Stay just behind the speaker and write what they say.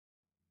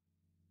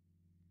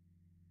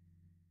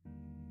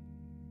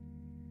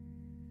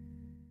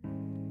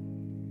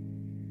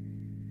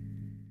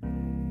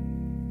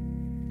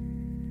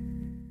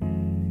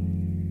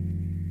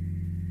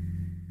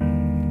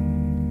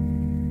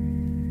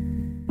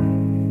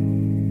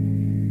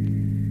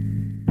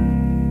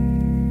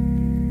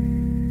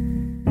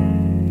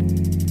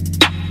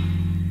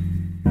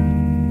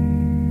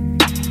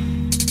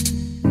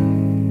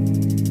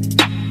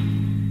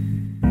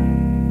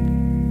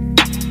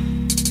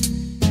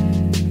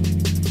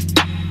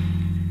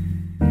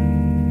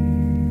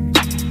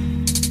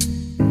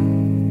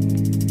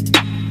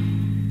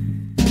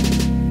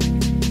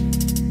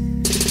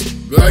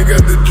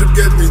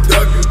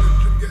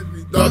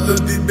All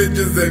of these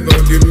bitches ain't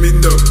gon' give me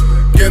no.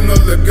 Can't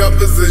hold the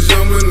conversation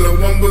with no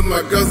one with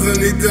my cousin.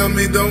 He tell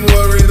me don't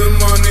worry, the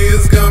money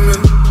is coming.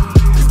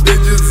 These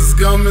bitches is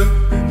coming.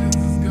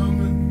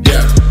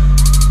 Yeah.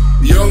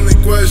 The only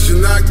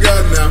question I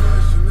got now,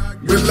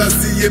 will I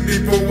see you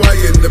before I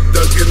end up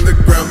stuck in the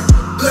ground?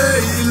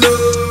 Lay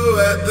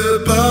low at the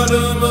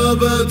bottom of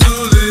a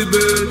tulip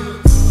bed.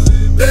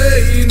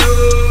 They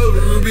know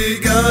Ruby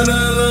got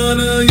a lot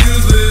of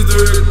useless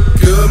dirt.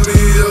 Cut me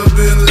up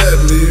and let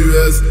me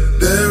rest.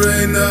 There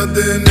ain't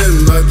nothing in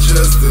my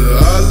chest. The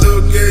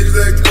hollow cage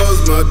that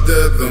caused my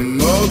death. I'm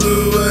all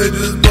the way,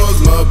 just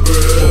paused my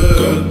breath.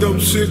 Gunned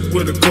up sick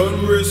with a cut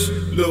wrist.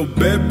 Little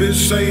bad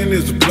bitch saying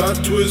it's a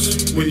plot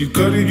twist. When you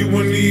cut it, you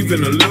weren't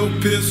even a little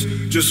piss.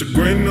 Just a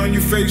grin on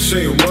your face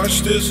saying watch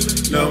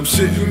this. Now I'm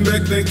sitting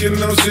back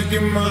thinking I'm sick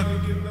in my.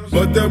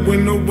 But that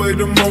went away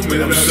the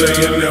moment I'm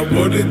saying that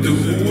what it do,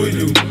 who are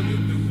you?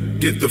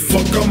 Get the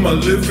fuck out my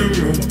living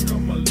room.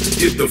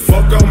 Get the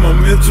fuck out my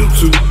mental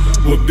too.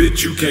 Well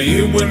bitch you can't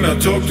hear when I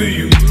talk to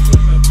you.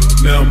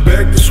 Now I'm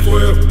back to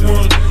square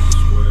one,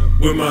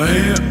 with my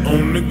hand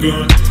on the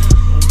gun.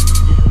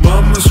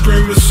 Mama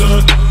screaming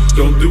son,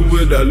 don't do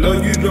it, I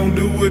love you, don't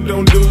do it,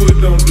 don't do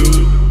it, don't do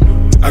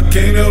it. I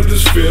can't help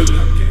this feeling.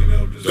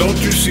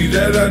 Don't you see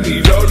that I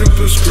need all the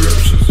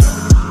prescriptions?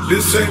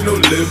 This ain't no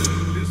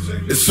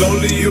living, it's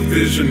only a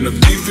vision, a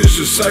deep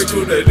vicious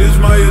cycle that is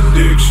my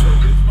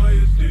addiction.